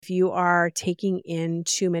If you are taking in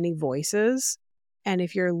too many voices, and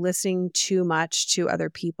if you're listening too much to other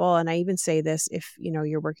people, and I even say this if,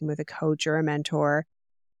 you're working with a coach or a mentor,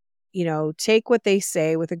 take what they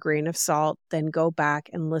say with a grain of salt, then go back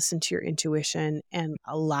and listen to your intuition and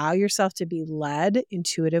allow yourself to be led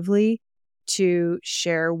intuitively to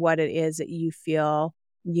share what it is that you feel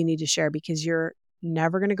you need to share, because you're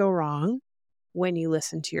never going to go wrong when you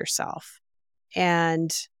listen to yourself.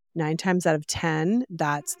 And 9 times out of 10,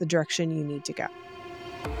 that's the direction you need to go.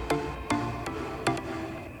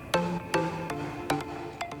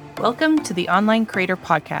 Welcome to the Online Creator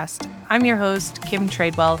Podcast. I'm your host, Kim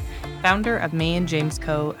Tradewell, founder of May and James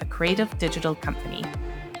Co., a creative digital company.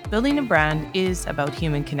 Building a brand is about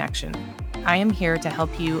human connection. I am here to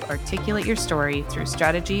help you articulate your story through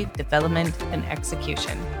strategy, development, and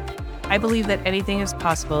execution. I believe that anything is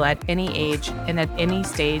possible at any age and at any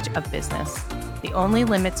stage of business. The only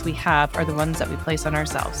limits we have are the ones that we place on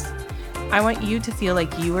ourselves. I want you to feel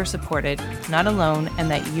like you are supported, not alone, and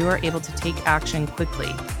that you are able to take action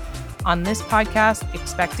quickly. On this podcast,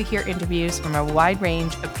 expect to hear interviews from a wide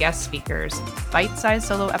range of guest speakers, bite-sized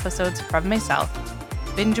solo episodes from myself,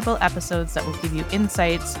 bingeable episodes that will give you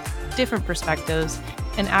insights, different perspectives,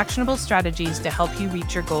 and actionable strategies to help you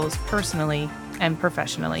reach your goals personally and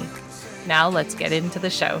professionally. Now let's get into the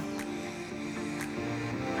show.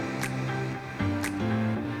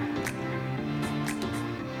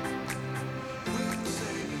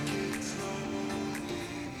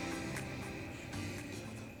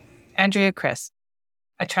 Andrea Crisp,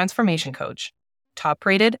 a transformation coach,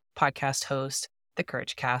 top-rated podcast host, The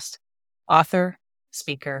Courage Cast, author,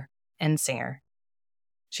 speaker, and singer.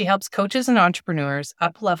 She helps coaches and entrepreneurs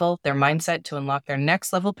up-level their mindset to unlock their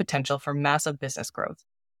next-level potential for massive business growth.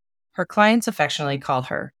 Her clients affectionately call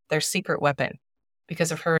her their secret weapon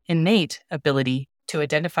because of her innate ability to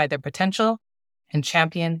identify their potential and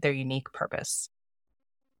champion their unique purpose.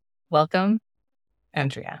 Welcome,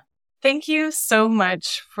 Andrea. Thank you so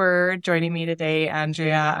much for joining me today,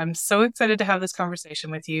 Andrea. I'm so excited to have this conversation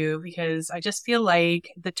with you because I just feel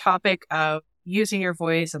like the topic of using your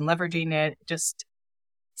voice and leveraging it just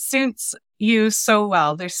suits you so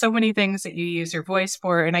well. There's so many things that you use your voice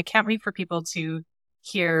for, and I can't wait for people to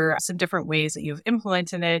hear some different ways that you've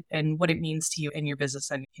implemented it and what it means to you in your business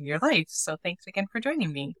and in your life. So thanks again for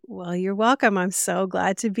joining me. Well, you're welcome. I'm so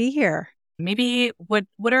glad to be here. Maybe what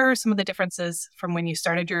are some of the differences from when you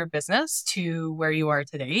started your business to where you are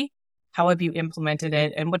today? How have you implemented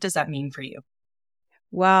it, and what does that mean for you?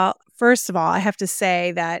 Well, first of all, I have to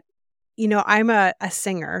say that, I'm a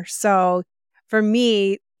singer. So for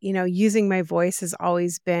me, using my voice has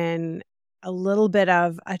always been a little bit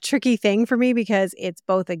of a tricky thing for me because it's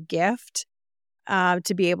both a gift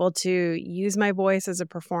to be able to use my voice as a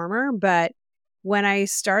performer, but when I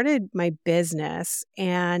started my business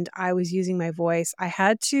and I was using my voice, I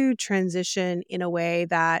had to transition in a way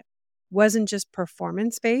that wasn't just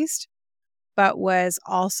performance-based, but was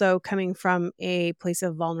also coming from a place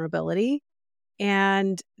of vulnerability.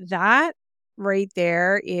 And that right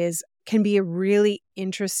there can be a really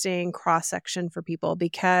interesting cross-section for people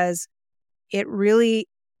because it really,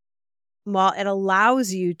 it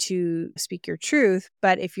allows you to speak your truth,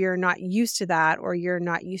 but if you're not used to that or you're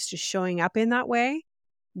not used to showing up in that way,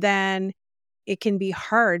 then it can be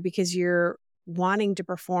hard because you're wanting to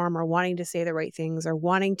perform or wanting to say the right things or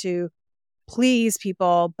wanting to please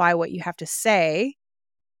people by what you have to say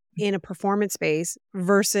in a performance space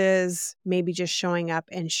versus maybe just showing up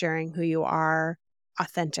and sharing who you are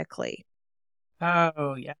authentically.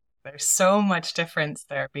 Oh, yeah. There's so much difference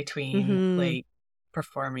there between like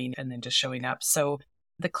performing and then just showing up. So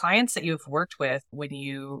the clients that you've worked with, when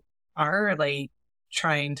you are like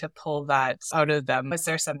trying to pull that out of them, was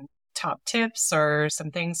there some top tips or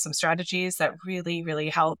some strategies that really, really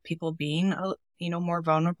help people being, more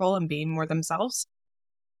vulnerable and being more themselves?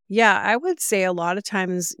 Yeah, I would say a lot of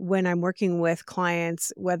times when I'm working with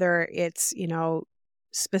clients, whether it's,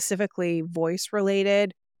 specifically voice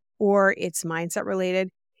related or it's mindset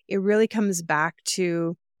related, it really comes back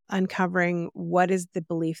to uncovering what is the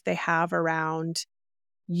belief they have around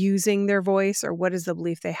using their voice or what is the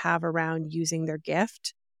belief they have around using their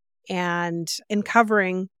gift and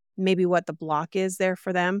uncovering maybe what the block is there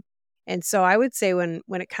for them. And so I would say when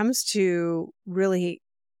it comes to really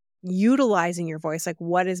utilizing your voice, like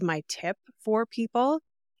what is my tip for people?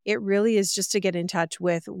 It really is just to get in touch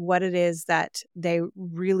with what it is that they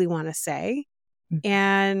really want to say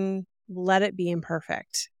and let it be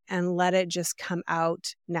imperfect and let it just come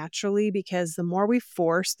out naturally, because the more we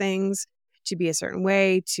force things to be a certain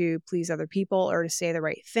way to please other people or to say the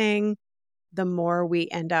right thing, the more we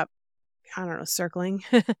end up, circling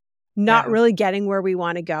not Yeah. really getting where we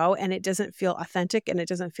want to go. And it doesn't feel authentic, and it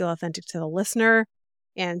doesn't feel authentic to the listener.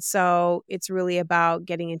 And so it's really about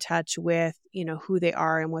getting in touch with, who they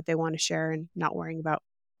are and what they want to share, and not worrying about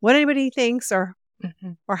what anybody thinks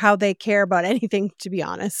Mhm. or how they care about anything, to be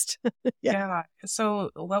honest. Yeah. Yeah.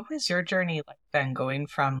 So, what was your journey like then, going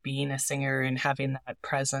from being a singer and having that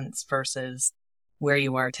presence versus where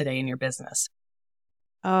you are today in your business?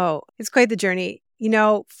 Oh, it's quite the journey.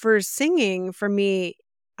 For singing, for me,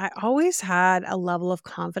 I always had a level of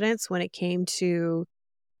confidence when it came to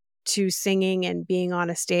singing and being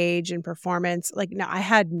on a stage and performance. Like, now I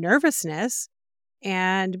had nervousness,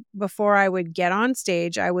 and before I would get on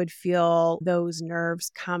stage, I would feel those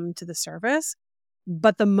nerves come to the surface.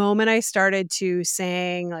 But the moment I started to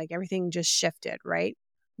sing, like, everything just shifted, right?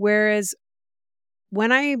 Whereas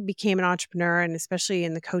when I became an entrepreneur, and especially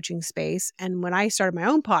in the coaching space, and when I started my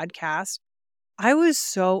own podcast, I was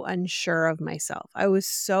so unsure of myself. I was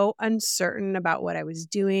so uncertain about what I was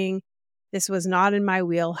doing. This was not in my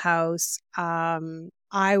wheelhouse.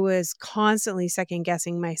 I was constantly second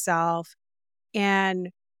guessing myself and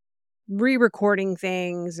re-recording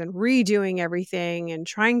things and redoing everything and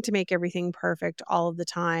trying to make everything perfect all of the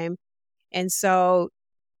time. And so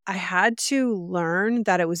I had to learn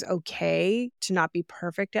that it was okay to not be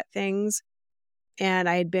perfect at things. And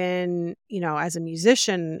I had been, as a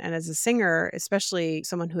musician and as a singer, especially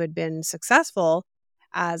someone who had been successful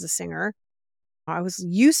as a singer, I was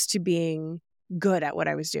used to being good at what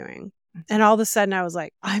I was doing. And all of a sudden I was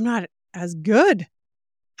like, I'm not as good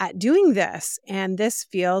at doing this. And this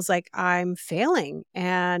feels like I'm failing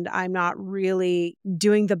and I'm not really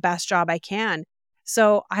doing the best job I can.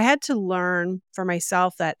 So I had to learn for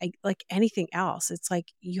myself that, like anything else, it's like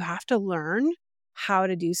you have to learn how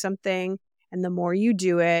to do something. And the more you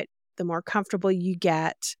do it, the more comfortable you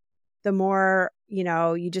get, the more,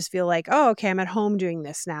 you just feel like, oh, okay, I'm at home doing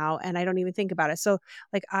this now. And I don't even think about it. So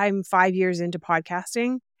like, I'm 5 years into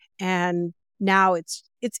podcasting, and now it's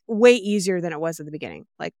way easier than it was at the beginning,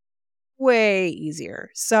 like way easier.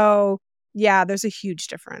 So yeah, there's a huge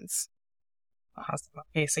difference. Awesome.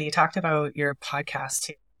 Okay, so you talked about your podcast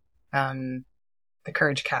too, the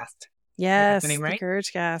Courage Cast. Did I have the Yes, name the right?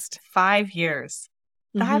 Courage Cast. 5 years.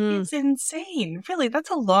 That Mm-hmm. is insane. Really, that's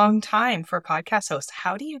a long time for a podcast host.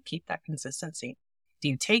 How do you keep that consistency? Do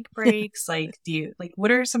you take breaks?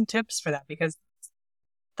 What are some tips for that? Because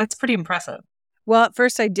that's pretty impressive. Well, at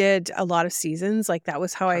first I did a lot of seasons. Like, that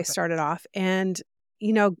was how I Perfect. started off. And,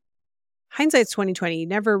 hindsight's 2020. You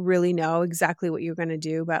never really know exactly what you're going to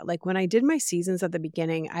do. But like, when I did my seasons at the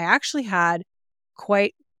beginning, I actually had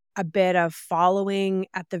quite a bit of following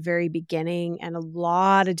at the very beginning and a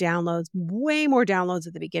lot of downloads, way more downloads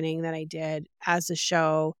at the beginning than I did as the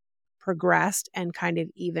show progressed and kind of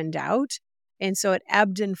evened out. And so it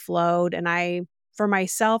ebbed and flowed. And for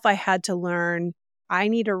myself, I had to learn I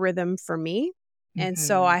need a rhythm for me. And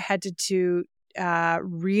so Mm-hmm. I had to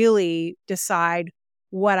really decide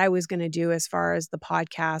what I was going to do as far as the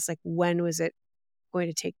podcast. Like, when was it going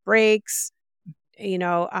to take breaks?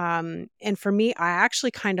 And for me, I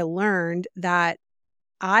actually kind of learned that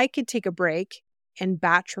I could take a break and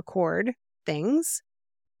batch record things,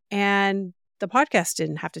 and the podcast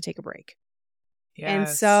didn't have to take a break. And Yes.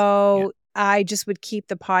 Yeah. so I just would keep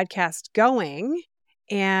the podcast going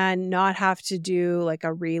and not have to do like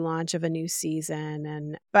a relaunch of a new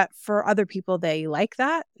season. But for other people, they like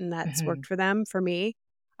that, and that's Mm-hmm. worked for them. For me,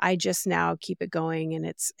 I just now keep it going, and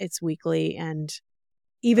it's weekly. And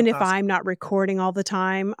even That's if awesome. I'm not recording all the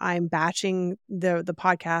time, I'm batching the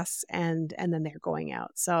podcasts, and then they're going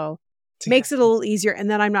out. So To get makes it a little easier. And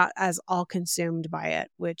then I'm not as all consumed by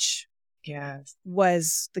it, which Yes.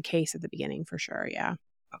 was the case at the beginning for sure. Yeah.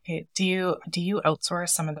 Okay. Do you outsource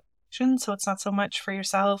some of the production so it's not so much for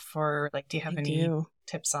yourself, or like do you I have any do.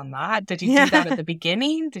 tips on that? Did you do that at Yeah. the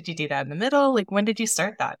beginning? Did you do that in the middle? Like, when did you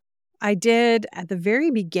start that? I did at the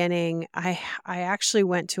very beginning. I actually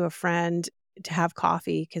went to a friend to have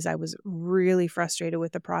coffee because I was really frustrated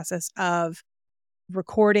with the process of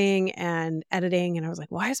recording and editing. And I was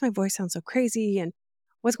like, why does my voice sound so crazy? And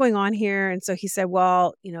what's going on here? And so he said,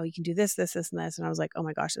 well, you can do this, this, this, and this. And I was like, oh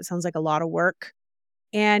my gosh, that sounds like a lot of work.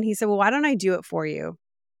 And he said, well, why don't I do it for you?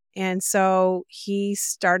 And so he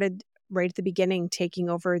started right at the beginning taking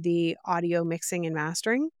over the audio mixing and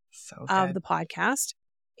mastering So of good. the podcast.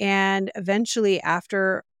 And eventually,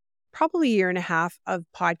 after probably a year and a half of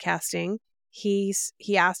podcasting, he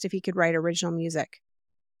asked if he could write original music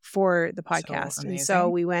for the So podcast. And so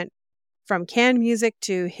amazing. we went from canned music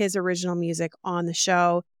to his original music on the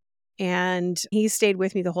show. And he stayed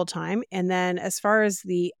with me the whole time. And then, as far as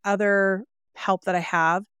the other help that I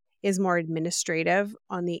have, is more administrative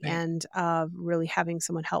on the Right. end of really having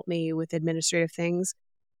someone help me with administrative things.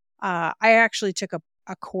 I actually took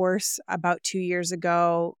a course about 2 years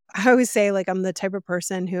ago. I always say like I'm the type of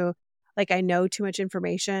person who like I know too much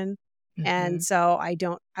information. And Mm-hmm. so I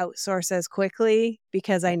don't outsource as quickly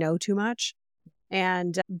because I Yeah. know too much.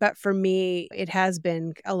 And, but for me, it has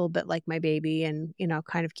been a little bit like my baby and,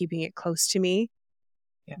 kind of keeping it close to me.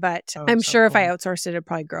 Yeah. But Oh, I'm so sure if I cool. outsourced it, it'd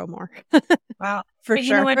probably grow more Wow. for But you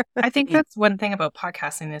know sure. what? I think that's one thing about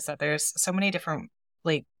podcasting is that there's so many different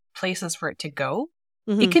like places for it to go.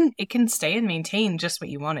 Hmm. It can stay and maintain just what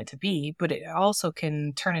you want it to be, but it also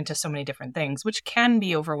can turn into so many different things, which can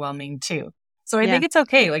be overwhelming too. So I Yeah. think it's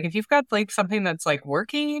okay. Like if you've got like something that's like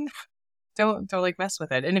working, don't like mess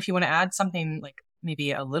with it. And if you want to add something like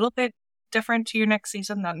maybe a little bit different to your next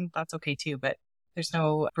season, that's okay too. But there's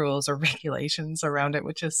no rules or regulations around it,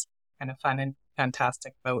 which is kind of fun and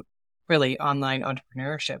fantastic about really online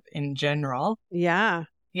entrepreneurship in general. Yeah.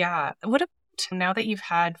 Yeah. What about now that you've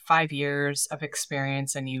had 5 years of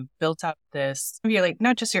experience and you've built up this, maybe like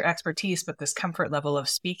not just your expertise, but this comfort level of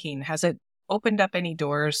speaking, has it opened up any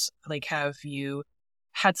doors? Like, have you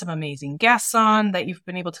had some amazing guests on that you've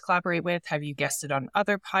been able to collaborate with? Have you guested on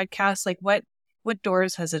other podcasts? Like, what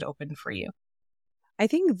doors has it opened for you? I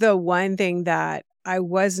think the one thing that I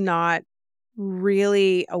was not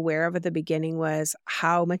really aware of at the beginning was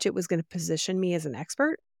how much it was going to position me as an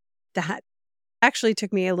expert. That actually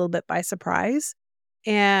took me a little bit by surprise.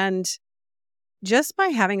 And just by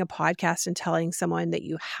having a podcast and telling someone that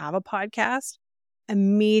you have a podcast,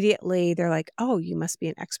 immediately they're like, oh, you must be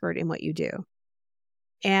an expert in what you do.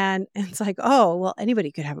 And it's like, oh, well,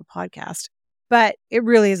 anybody could have a podcast, but it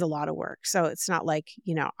really is a lot of work. So it's not like,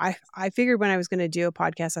 I figured when I was going to do a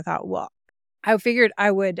podcast, I thought, well, I figured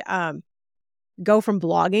I would go from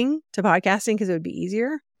blogging to podcasting because it would be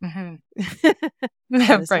easier. Hmm.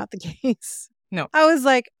 That is Right. not the case. No. I was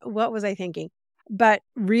like, what was I thinking? But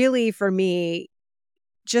really for me,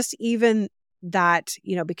 just even that,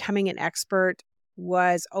 becoming an expert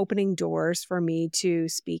was opening doors for me to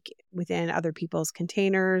speak within other people's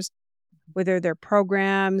containers, whether they're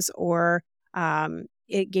programs or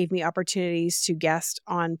it gave me opportunities to guest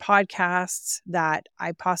on podcasts that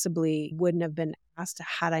I possibly wouldn't have been asked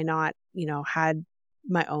had I not, had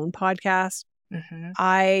my own podcast. Hmm.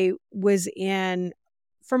 I was in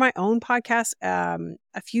for my own podcast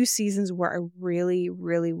a few seasons where I really,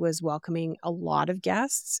 really was welcoming a lot of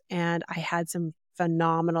guests, and I had some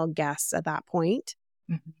phenomenal guests at that point,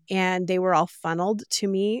 Hmm. and they were all funneled to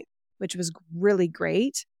me, which was really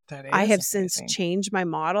great. That I is have since amazing. changed my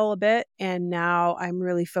model a bit, and now I'm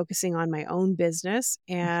really focusing on my own business,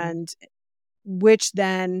 Hmm. and which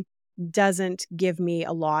then doesn't give me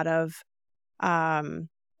a lot of um,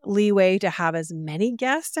 leeway to have as many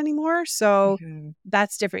guests anymore. So Hmm.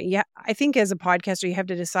 that's different. Yeah, I think as a podcaster, you have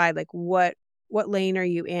to decide like what lane are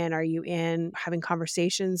you in? Are you in having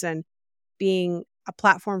conversations and being a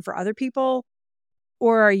platform for other people,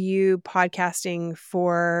 or are you podcasting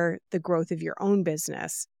for the growth of your own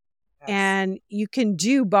business? Yes. And you can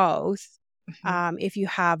do both Hmm. if you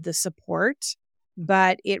have the support,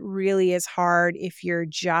 but it really is hard if you're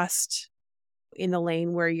just in the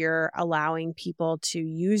lane where you're allowing people to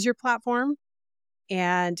use your platform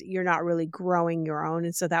and you're not really growing your own.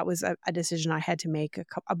 And so that was a decision I had to make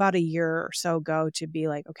about a year or so ago to be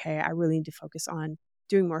like, okay, I really need to focus on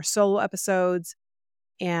doing more solo episodes.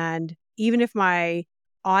 And even if my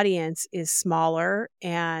audience is smaller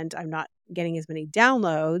and I'm not getting as many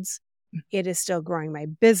downloads, it is still growing my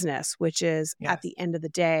business, which is at Yes. the end of the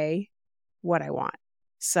day what I want. Yeah.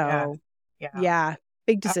 So, Yeah. yeah,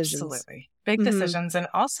 big decisions. Absolutely. Big Hmm. decisions. And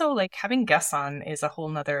also like having guests on is a whole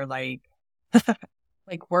nother like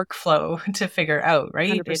workflow to figure out, right?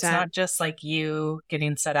 It's 100%. not just like you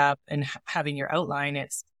getting set up and having your outline.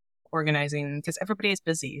 It's organizing because everybody is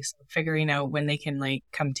busy. So figuring out when they can like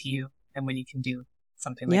come to you and when you can do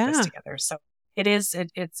something like this Yeah. together. So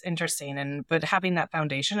it's interesting. And but having that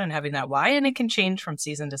foundation and having that why, and it can change from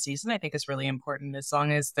season to season, I think is really important as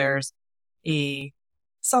long as there's a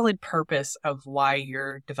solid purpose of why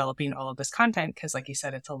you're developing all of this content. Cause like you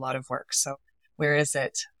said, it's a lot of work. So where is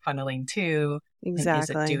it funneling to? And is it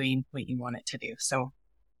Exactly. doing what you want it to do? So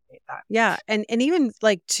that. Yeah, and even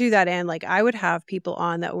like to that end, like I would have people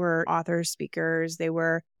on that were authors, speakers.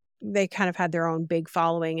 They kind of had their own big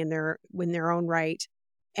following in their own right.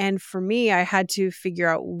 And for me, I had to figure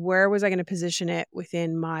out where was I going to position it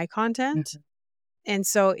within my content. Mhm. And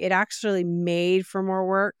so it actually made for more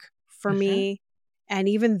work for Mhm. me. And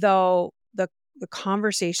even though the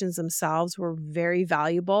conversations themselves were very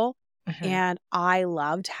valuable Mhm. and I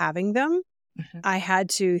loved having them, Mhm. I had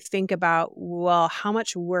to think about, well, how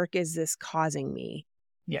much work is this causing me?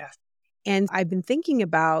 Yes. And I've been thinking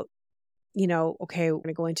about, okay, we're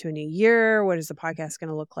going to go into a new year. What is the podcast going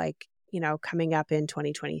to look like, coming up in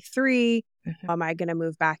 2023? Mhm. Am I going to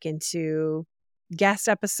move back into guest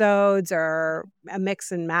episodes or a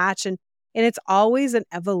mix and match? And it's always an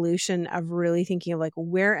evolution of really thinking of like,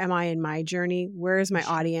 where am I in my journey? Where is my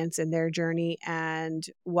audience in their journey? And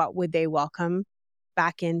what would they welcome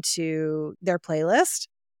back into their playlist?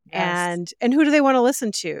 Yes. And who do they want to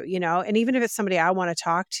listen to? And even if it's somebody I want to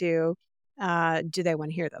talk to, do they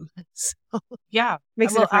want to hear them? So Yeah.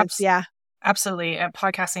 makes a Well, difference. Yeah. absolutely.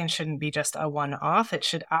 Podcasting shouldn't be just a one-off. It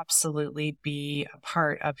should absolutely be a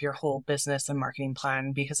part of your whole business and marketing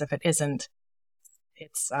plan, because if it isn't,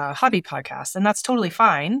 it's a hobby podcast, and that's totally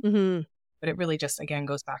fine. Hmm. But it really just, again,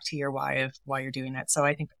 goes back to your why of why you're doing it. So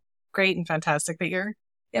I think great and fantastic that you're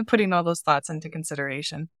putting all those thoughts into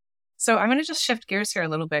consideration. So I'm going to just shift gears here a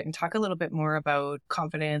little bit and talk a little bit more about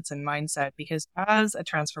confidence and mindset, because as a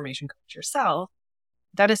transformation coach yourself,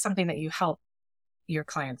 that is something that you help your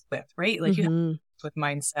clients with, right? Like you help Hmm. with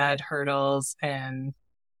mindset hurdles and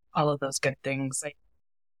all of those good things. Like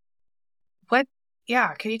what,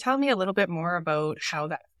 yeah, can you tell me a little bit more about how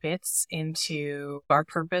that fits into our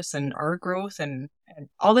purpose and our growth, and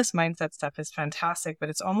all this mindset stuff is fantastic, but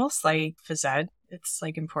it's almost like phys ed. It's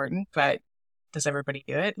like important, but does everybody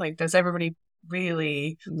do it? Like, does everybody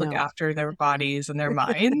really look No. after their bodies and their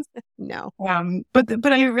minds? No.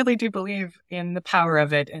 But I really do believe in the power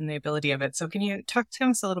of it and the ability of it. So can you talk to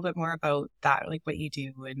us a little bit more about that, like what you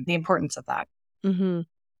do and the importance of that? Hmm.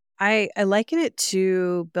 I liken it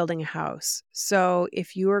to building a house. So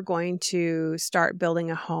if you are going to start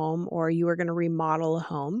building a home or you are going to remodel a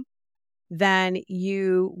home, then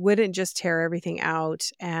you wouldn't just tear everything out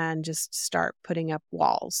and just start putting up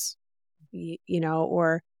walls,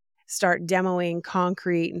 or start demoing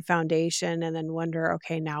concrete and foundation and then wonder,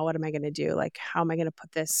 okay, now what am I going to do? Like, how am I going to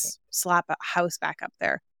put this slap a house back up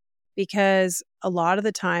there? Because a lot of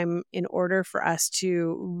the time, in order for us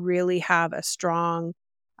to really have a strong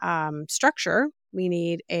structure, we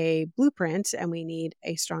need a blueprint and we need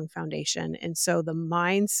a strong foundation. And so the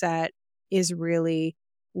mindset is really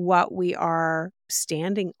what we are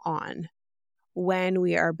standing on when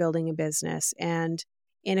we are building a business. And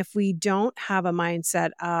if we don't have a mindset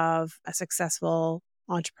of a successful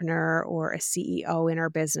entrepreneur or a CEO in our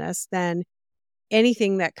business, then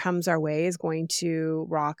anything that comes our way is going to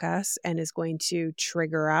rock us and is going to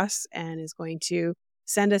trigger us and is going to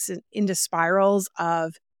send us into spirals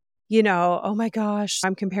of, oh my gosh,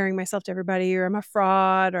 I'm comparing myself to everybody, or I'm a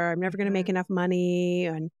fraud, or I'm never going to make Mhm. enough money,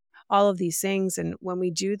 and all of these things. And when we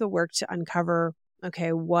do the work to uncover,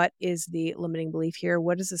 okay, what is the limiting belief here?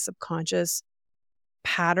 What is the subconscious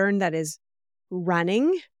pattern that is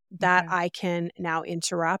running that Mhm. I can now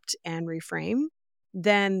interrupt and reframe?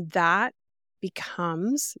 Then that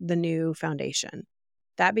becomes the new foundation.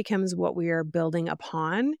 That becomes what we are building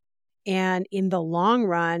upon. And in the long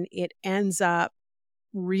run, it ends up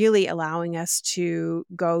really allowing us to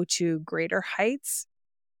go to greater heights,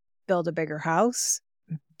 build a bigger house,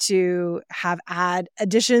 to add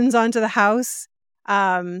additions onto the house.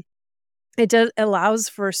 Um, it allows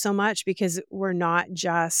for so much because we're not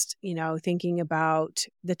just, thinking about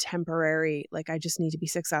the temporary, like, I just need to be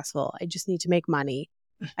successful. I just need to make money.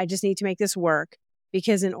 I just need to make this work.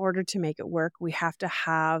 Because in order to make it work, we have to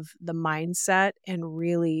have the mindset and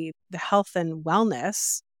really the health and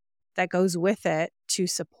wellness that goes with it to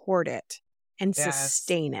support it and Yes.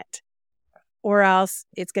 sustain it. Or else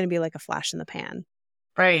it's going to be like a flash in the pan.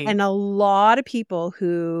 Right. And a lot of people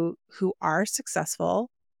who are successful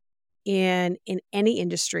in any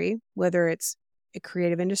industry, whether it's a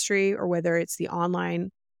creative industry or whether it's the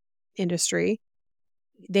online industry,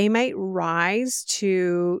 they might rise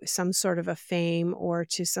to some sort of a fame or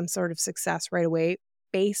to some sort of success right away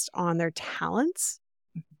based on their talents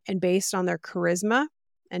and based on their charisma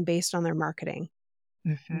and based on their marketing.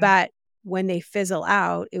 Mhm. But when they fizzle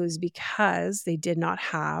out, it was because they did not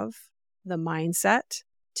have the mindset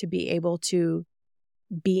to be able to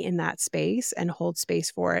be in that space and hold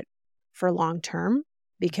space for it for long term,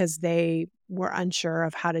 because they were unsure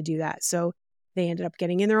of how to do that. So they ended up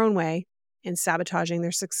getting in their own way and sabotaging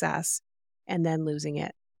their success and then losing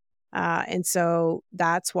it. And so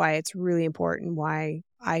that's why it's really important, why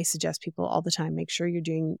I suggest people all the time, make sure you're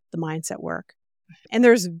doing the mindset work. And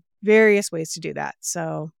there's various ways to do that.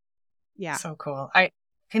 So yeah. So cool. I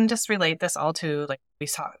can just relate this all to, like we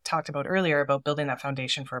talked about earlier, about building that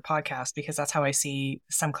foundation for a podcast, because that's how I see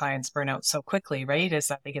some clients burn out so quickly, right? Is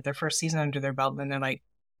that they get their first season under their belt and they're like,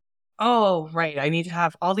 oh, right, I need to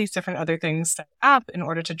have all these different other things set up in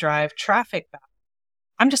order to drive traffic back.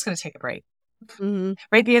 I'm just going to take a break, Mm-hmm.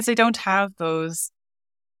 right? Because they don't have those,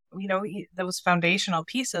 those foundational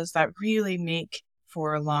pieces that really make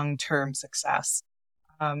for long-term success.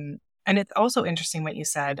 And it's also interesting what you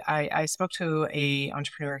said. I spoke to a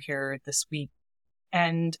entrepreneur here this week,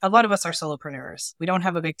 and a lot of us are solopreneurs. We don't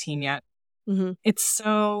have a big team yet. Mm-hmm. It's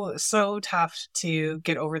so tough to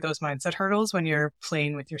get over those mindset hurdles when you're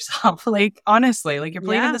playing with yourself. Like, honestly, like you're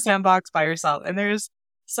playing in Yeah. the sandbox by yourself, and there's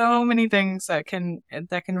so many things that can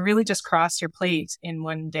really just cross your plate in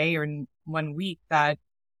one day or in one week that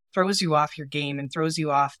throws you off your game and throws you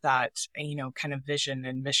off that, kind of vision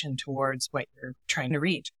and mission towards what you're trying to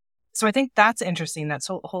reach. So I think that's interesting, that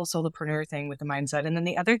whole solopreneur thing with the mindset. And then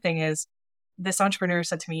the other thing is, this entrepreneur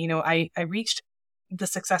said to me, I reached the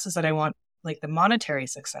successes that I want, like the monetary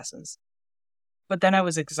successes. But then I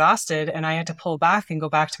was exhausted and I had to pull back and go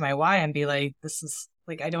back to my why and be like, this is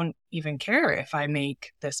like, I don't even care if I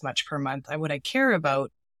make this much per month. What I care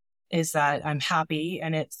about is that I'm happy,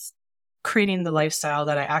 and it's creating the lifestyle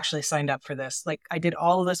that I actually signed up for this. Like, I did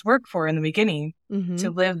all of this work for in the beginning Mm-hmm. to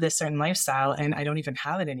live this certain lifestyle, and I don't even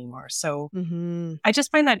have it anymore. So Mm-hmm. I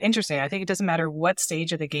just find that interesting. I think it doesn't matter what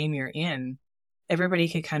stage of the game you're in. Everybody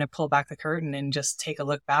could kind of pull back the curtain and just take a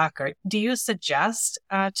look back. Or do you suggest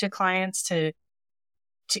to clients to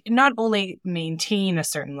not only maintain a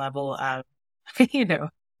certain level of,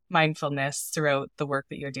 mindfulness throughout the work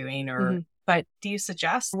that you're doing, Mm-hmm. but do you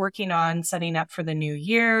suggest working on setting up for the new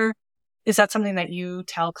year? Is that something that you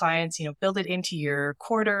tell clients, build it into your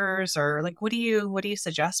quarters, or like, what do you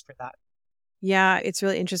suggest for that? Yeah, it's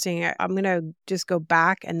really interesting. I'm going to just go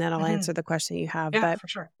back and then I'll answer the question you have. Yeah, But for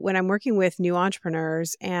sure. when I'm working with new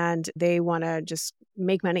entrepreneurs and they want to just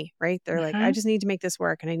make money, right? They're like, I just need to make this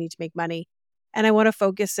work and I need to make money. And I want to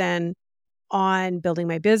focus in on building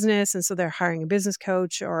my business. And so they're hiring a business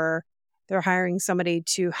coach, or they're hiring somebody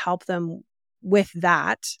to help them with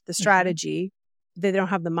that, the strategy. They don't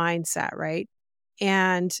have the mindset, right?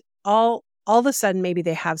 And all of a sudden, maybe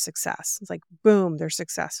they have success. It's like, boom, they're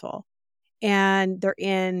successful. And they're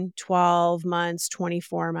in 12 months,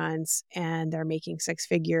 24 months, and they're making six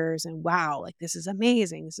figures. And wow, like this is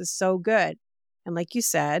amazing. This is so good. And like you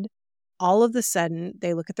said, all of a sudden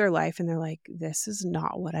they look at their life and they're like, this is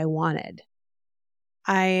not what I wanted.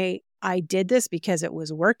 I did this because it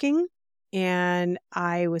was working and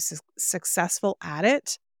I was successful at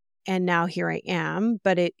it. And now here I am,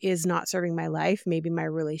 but it is not serving my life. Maybe my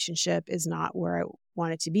relationship is not where I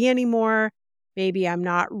want it to be anymore. Maybe I'm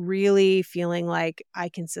not really feeling like I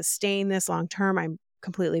can sustain this long term. I'm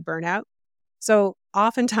completely burnt out. So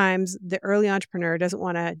oftentimes the early entrepreneur doesn't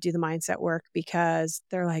want to do the mindset work because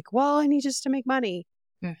they're like, well, I need just to make money.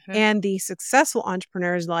 And the successful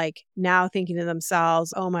entrepreneurs like now thinking to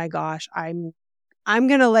themselves, oh my gosh, I'm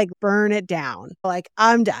going to like burn it down. Like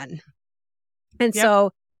I'm done. And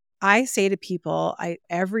so I say to people,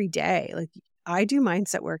 every day, like I do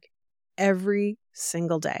mindset work every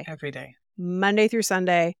single day. Every day. Monday through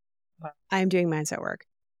Sunday, Wow. I'm doing mindset work.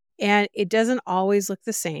 And it doesn't always look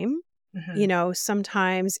the same.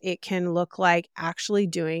 Sometimes it can look like actually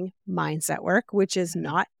doing mindset work, which is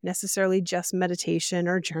not necessarily just meditation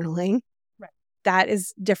or journaling. Right. That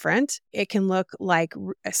is different. It can look like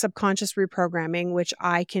subconscious reprogramming, which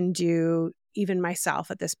I can do even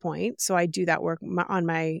myself at this point. So I do that work on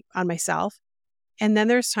myself. And then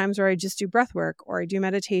there's times where I just do breath work, or I do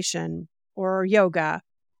meditation or yoga,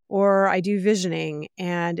 or I do visioning.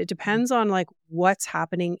 And it depends on like what's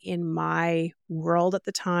happening in my world at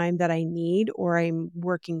the time that I need or I'm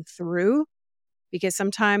working through. Because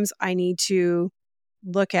sometimes I need to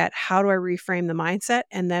look at how do I reframe the mindset.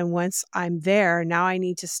 And then once I'm there, now I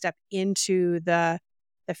need to step into the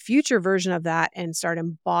future version of that and start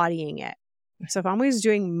embodying it. So if I'm always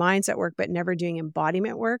doing mindset work, but never doing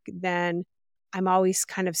embodiment work, then I'm always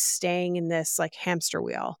kind of staying in this like hamster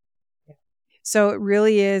wheel. So it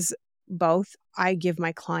really is both. I give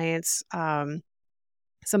my clients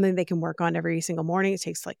something they can work on every single morning. It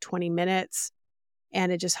takes like 20 minutes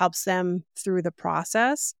and it just helps them through the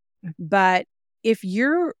process. But if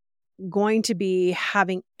you're going to be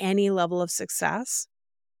having any level of success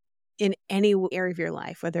in any area of your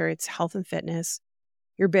life, whether it's health and fitness,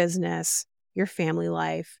 your business, your family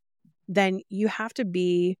life, then you have to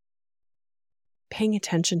be paying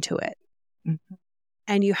attention to it.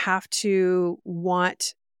 And you have to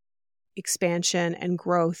want expansion and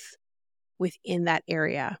growth within that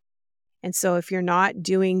area. And so if you're not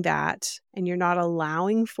doing that and you're not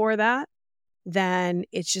allowing for that, then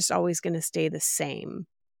it's just always going to stay the same.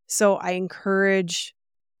 So I encourage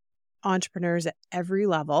entrepreneurs at every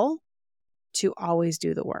level to always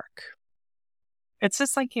do the work. It's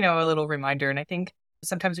just like, a little reminder. And I think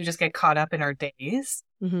sometimes we just get caught up in our days.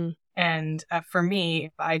 Mm-hmm. And for me,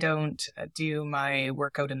 if I don't do my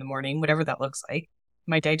workout in the morning, whatever that looks like,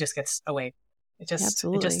 my day just gets away. It just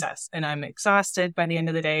does. And I'm exhausted by the end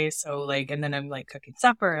of the day. So and then I'm like cooking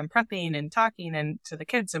supper and prepping and talking and to the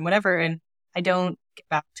kids and whatever. And I don't get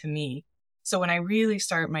back to me. So when I really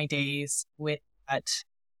start my days with that,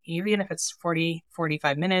 even if it's 40,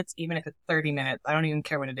 45 minutes, even if it's 30 minutes, I don't even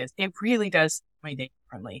care what it is. It really does my day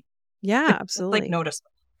differently. Yeah, absolutely. It's like noticeable.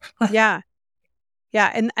 Yeah.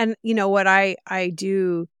 Yeah. And what I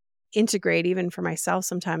do integrate even for myself,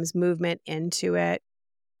 sometimes movement into it.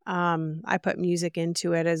 I put music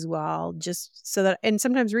into it as well, just so that, and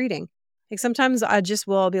sometimes reading. Like sometimes I just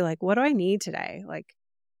will be like, what do I need today? Like,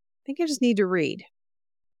 I think I just need to read.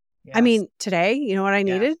 Yes. I mean, today, you know what I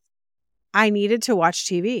needed? I needed to watch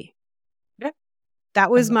TV. Yeah. That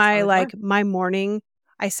was my morning.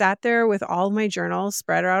 I sat there with all of my journals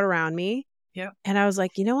spread out around me. Yeah. And I was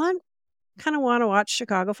like, you know what? I kind of want to watch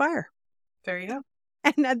Chicago Fire. There you go.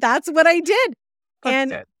 And that's what I did.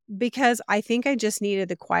 That's good. Because I think I just needed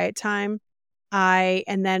the quiet time.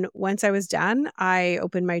 And then once I was done, I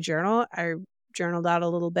opened my journal. I journaled out a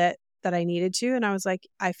little bit that I needed to. And I was like,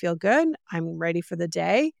 I feel good. I'm ready for the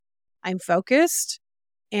day. I'm focused.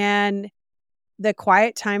 And the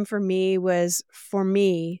quiet time for me was for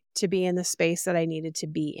me to be in the space that I needed to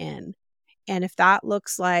be in. And if that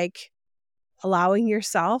looks like allowing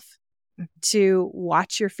yourself to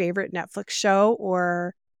watch your favorite Netflix show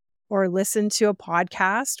or listen to a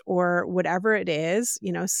podcast or whatever it is,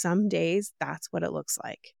 some days that's what it looks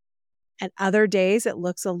like. And other days it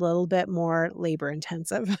looks a little bit more labor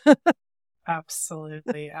intensive.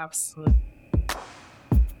 Absolutely. Absolutely.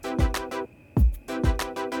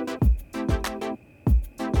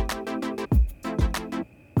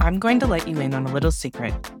 I'm going to let you in on a little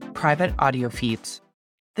secret: private audio feeds.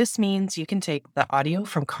 This means you can take the audio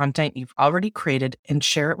from content you've already created and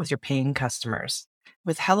share it with your paying customers.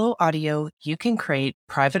 With Hello Audio, you can create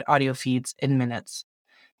private audio feeds in minutes.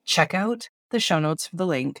 Check out the show notes for the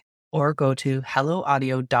link or go to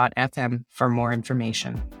helloaudio.fm for more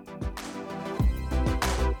information.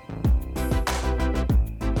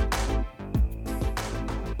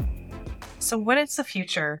 So what is the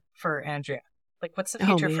future for Andrea? Like, what's the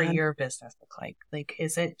future for your business look like? Like,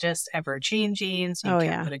 is it just ever changing? So you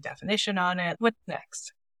can't put a definition on it. What's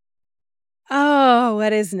next? Oh,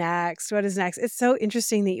 what is next? What is next? It's so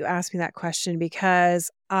interesting that you asked me that question because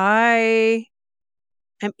I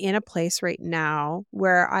am in a place right now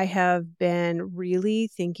where I have been really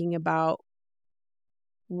thinking about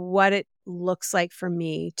what it looks like for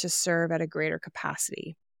me to serve at a greater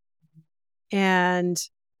capacity. And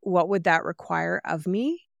what would that require of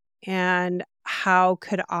me? And how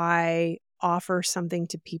could I offer something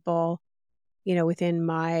to people, within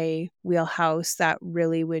my wheelhouse that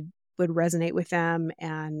really would resonate with them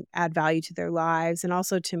and add value to their lives and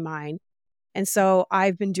also to mine. And so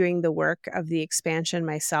I've been doing the work of the expansion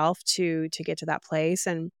myself to get to that place.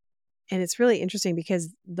 And it's really interesting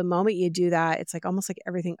because the moment you do that, it's like almost like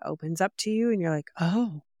everything opens up to you and you're like,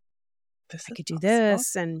 oh, I could do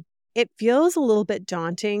this. And it feels a little bit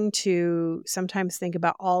daunting to sometimes think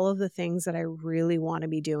about all of the things that I really want to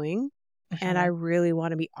be doing and I really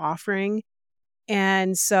want to be offering.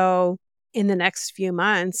 And so in the next few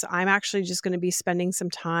months, I'm actually just going to be spending some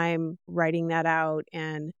time writing that out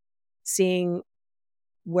and seeing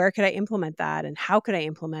where could I implement that and how could I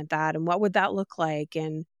implement that and what would that look like,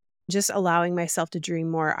 and just allowing myself to dream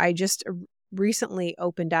more. I just recently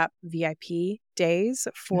opened up VIP days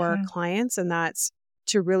for clients, and that's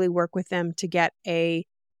to really work with them to get a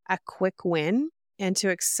quick win and to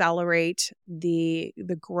accelerate the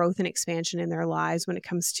growth and expansion in their lives when it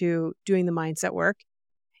comes to doing the mindset work.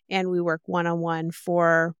 And we work one-on-one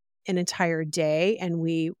for an entire day, and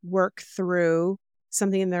we work through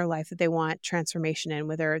something in their life that they want transformation in,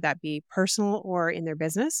 whether that be personal or in their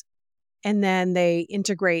business. And then they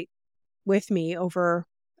integrate with me over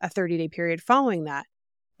a 30-day period following that.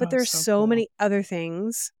 But there's so cool. Many other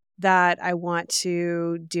things that I want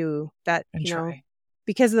to do that,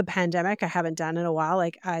 because of the pandemic, I haven't done in a while.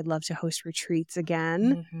 Like, I'd love to host retreats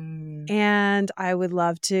again. And I would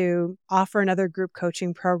love to offer another group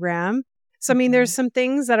coaching program. So, I mean, there's some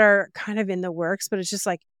things that are kind of in the works, but it's just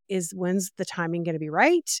like, when's the timing going to be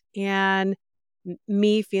right? And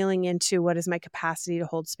me feeling into what is my capacity to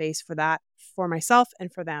hold space for that, for myself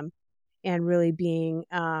and for them, and really being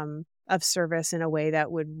of service in a way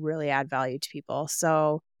that would really add value to people.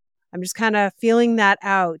 So I'm just kind of feeling that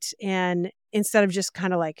out, and instead of just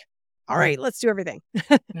kind of like, all right, let's do everything.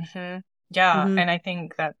 Yeah. And I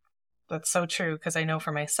think that That's so true. Because I know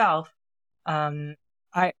for myself, um,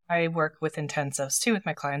 I work with intensives too with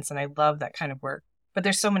my clients, and I love that kind of work. But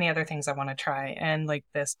there's so many other things I want to try. And like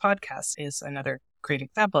this podcast is another great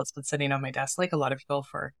example. It's been sitting on my desk like a lot of people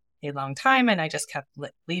for a long time, and I just kept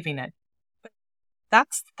leaving it. But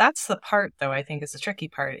that's the part, though, I think is the tricky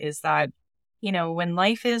part, is that, when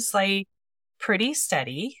life is like pretty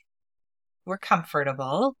steady, we're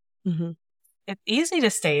comfortable. Mm-hmm. It's easy to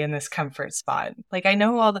stay in this comfort spot. Like, I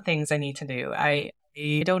know all the things I need to do. I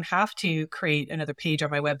don't have to create another page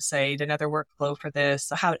on my website, another workflow for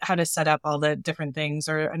this, how to set up all the different things,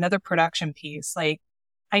 or another production piece. Like,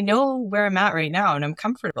 I know where I'm at right now and I'm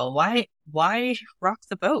comfortable. Why rock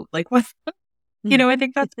the boat? Like, what, I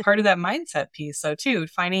think that's part of that mindset piece. So too,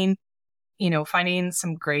 finding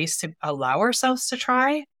some grace to allow ourselves to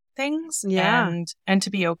try things Yeah. and to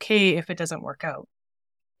be okay if it doesn't work out.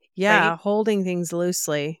 Yeah. Right. Holding things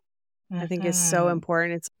loosely, I think, is so Mm-hmm.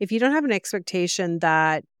 important. It's if you don't have an expectation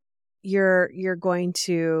that you're going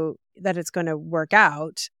to that it's going to work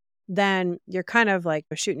out, then you're kind of like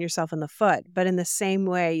shooting yourself in the foot. But in the same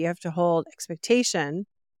way, you have to hold expectation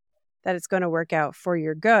that it's going to work out for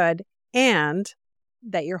your good and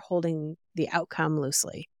that you're holding the outcome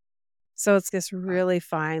loosely. So it's this really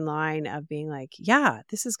fine line of being like, yeah,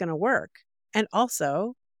 this is going to work. And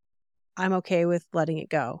also, I'm okay with letting it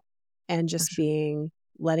go and just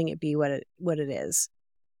letting it be what it is.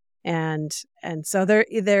 And so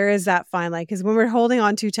there is that fine line, because when we're holding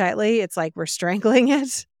on too tightly, it's like we're strangling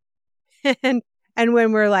it. and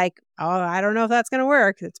when we're like, oh, I don't know if that's going to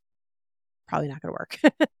work, it's probably not going to work.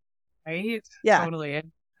 Right? Yeah. Totally.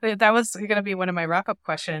 And that was going to be one of my wrap-up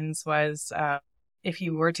questions was, if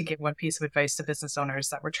you were to give one piece of advice to business owners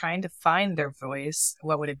that were trying to find their voice,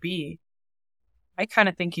 what would it be? I kind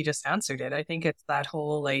of think you just answered it. I think it's that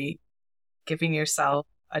whole like giving yourself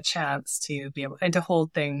a chance to be able and to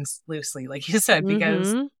hold things loosely, like you said,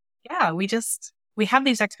 because Mm-hmm. yeah, we have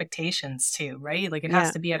these expectations too, right? Like it has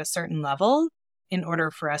Yeah. to be at a certain level in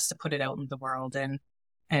order for us to put it out in the world. And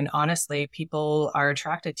honestly, people are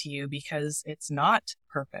attracted to you because it's not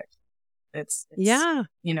perfect. It's Yeah.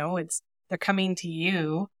 they're coming to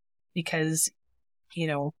you because,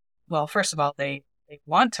 well, first of all, they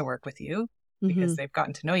want to work with you Mm-hmm. because they've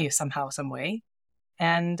gotten to know you somehow, some way.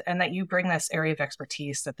 And that you bring this area of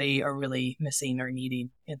expertise that they are really missing or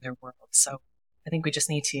needing in their world. So I think we just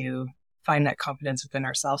need to find that confidence within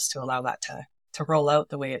ourselves to allow that to roll out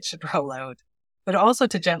the way it should roll out, but also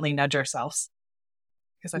to gently nudge ourselves,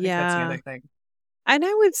 because I think that's the Yeah. other thing. And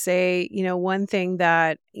I would say, one thing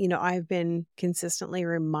that, I've been consistently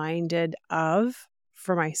reminded of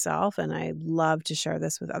for myself, and I love to share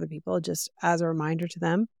this with other people just as a reminder to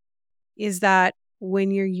them, is that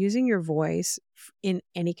when you're using your voice in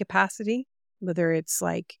any capacity, whether it's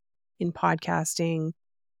like in podcasting,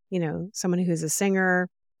 someone who's a singer,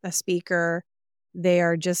 a speaker, they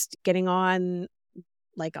are just getting on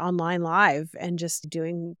like online live and just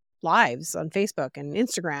doing lives on Facebook and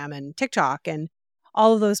Instagram and TikTok and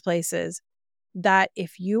all of those places, that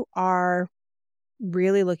if you are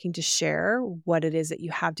really looking to share what it is that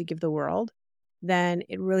you have to give the world, then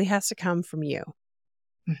it really has to come from you.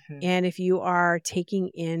 Hmm. And if you are taking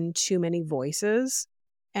in too many voices,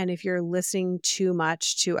 and if you're listening too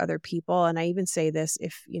much to other people, and I even say this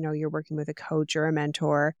if, you're working with a coach or a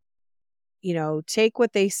mentor, take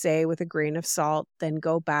what they say with a grain of salt, then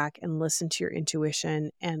go back and listen to your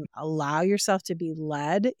intuition and allow yourself to be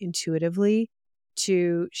led intuitively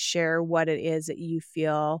to share what it is that you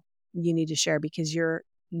feel you need to share, because you're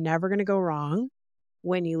never going to go wrong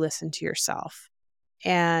when you listen to yourself.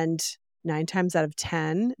 And 9 times out of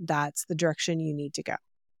 10, that's the direction you need to go.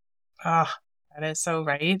 Oh, that is so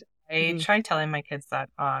right. I Mhm. try telling my kids that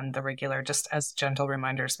on the regular, just as gentle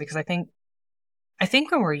reminders, because I think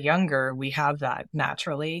when we're younger, we have that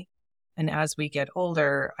naturally. And as we get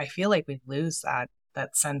older, I feel like we lose that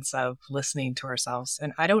sense of listening to ourselves.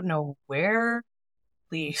 And I don't know where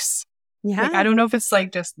leaves. Like, I Yeah. don't know if it's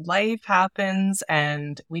like just life happens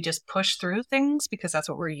and we just push through things because that's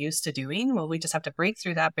what we're used to doing. Well, we just have to break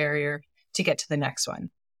through that barrier to get to the next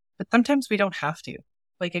one. But sometimes we don't have to.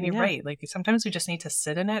 Like, and you're Yeah. right. Like, sometimes we just need to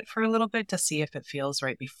sit in it for a little bit to see if it feels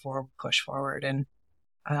right before we push forward. And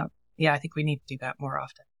uh, yeah, I think we need to do that more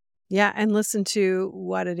often. Yeah. And listen to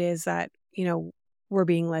what it is that, we're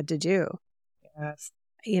being led to do. Yes.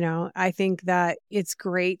 I think that it's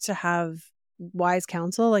great to have wise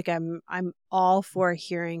counsel. Like I'm all for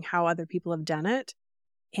hearing how other people have done it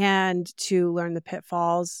and to learn the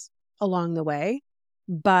pitfalls along the way.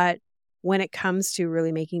 But when it comes to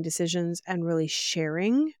really making decisions and really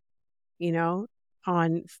sharing,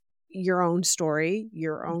 on your own story,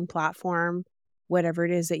 your own platform, whatever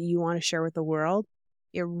it is that you want to share with the world,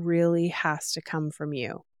 it really has to come from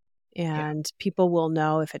you. And people will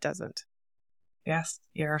know if it doesn't. Yes,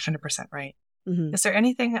 you're 100% right. Mm-hmm. Is there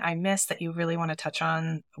anything I missed that you really want to touch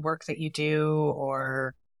on, work that you do,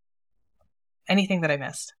 or anything that I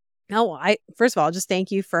missed? No, first of all, just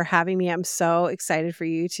thank you for having me. I'm so excited for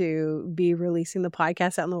you to be releasing the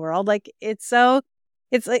podcast out in the world. Like it's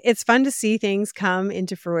it's fun to see things come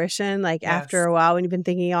into fruition. Like after a while when you've been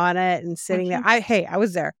thinking on it and sitting there, I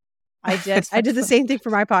was there. I did the same thing for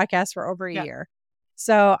my podcast for over a year.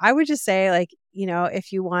 So I would just say, like, you know,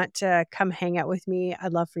 if you want to come hang out with me,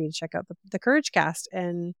 I'd love for you to check out the Courage Cast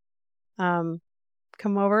and come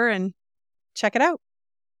over and check it out.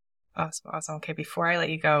 Awesome. Okay, before I let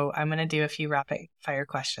you go, I'm going to do a few rapid fire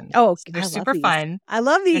questions. Oh, they're super fun. I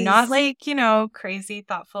love these. They're not like, you know, crazy,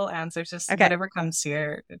 thoughtful answers, just whatever comes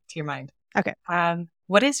to your mind. Okay.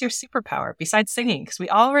 What is your superpower besides singing? Because we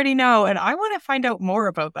already know, and I want to find out more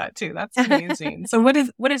about that too. That's amazing. So what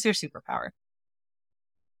is your superpower?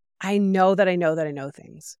 I know that I know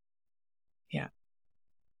things. Yeah.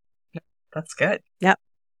 That's good. Yep.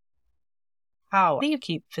 How do you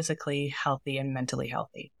keep physically healthy and mentally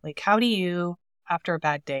healthy? Like, how do you, after a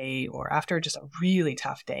bad day or after just a really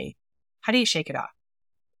tough day, how do you shake it off?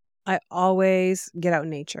 I always get out in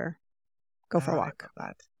nature, go for a walk.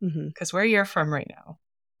 Because where you're from right now,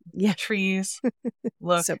 trees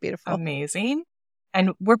look so beautiful, amazing,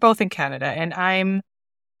 and we're both in Canada, and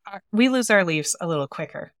we lose our leaves a little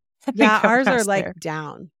quicker. Yeah, ours are like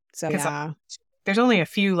down. So there's only a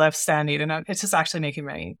few left standing, and it's just actually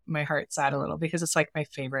making my heart sad a little because it's like my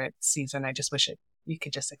favorite season. I just wish you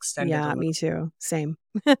could just extend it. Yeah, me too. Same.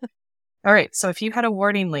 All right. So if you had a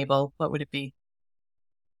warning label, what would it be?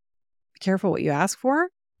 Be careful what you ask for.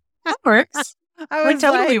 That works. I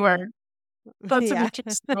totally work. That's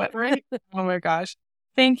right. Oh my gosh.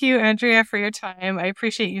 Thank you, Andrea, for your time. I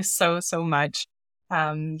appreciate you so much.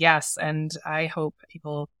 Yes. And I hope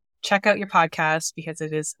people check out your podcast because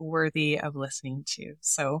it is worthy of listening to.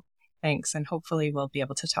 So thanks. And hopefully we'll be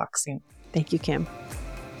able to talk soon. Thank you, Kim.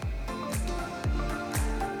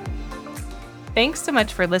 Thanks so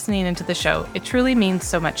much for listening into the show. It truly means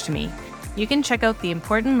so much to me. You can check out the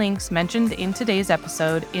important links mentioned in today's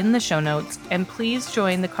episode in the show notes, and please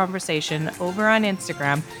join the conversation over on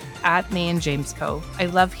Instagram @MayandJamesCo. I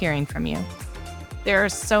love hearing from you. There are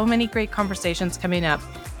so many great conversations coming up,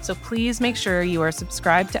 so please make sure you are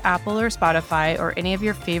subscribed to Apple or Spotify or any of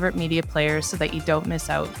your favorite media players so that you don't miss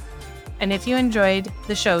out. And if you enjoyed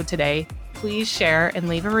the show today, please share and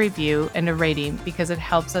leave a review and a rating because it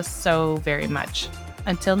helps us so very much.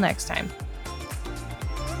 Until next time.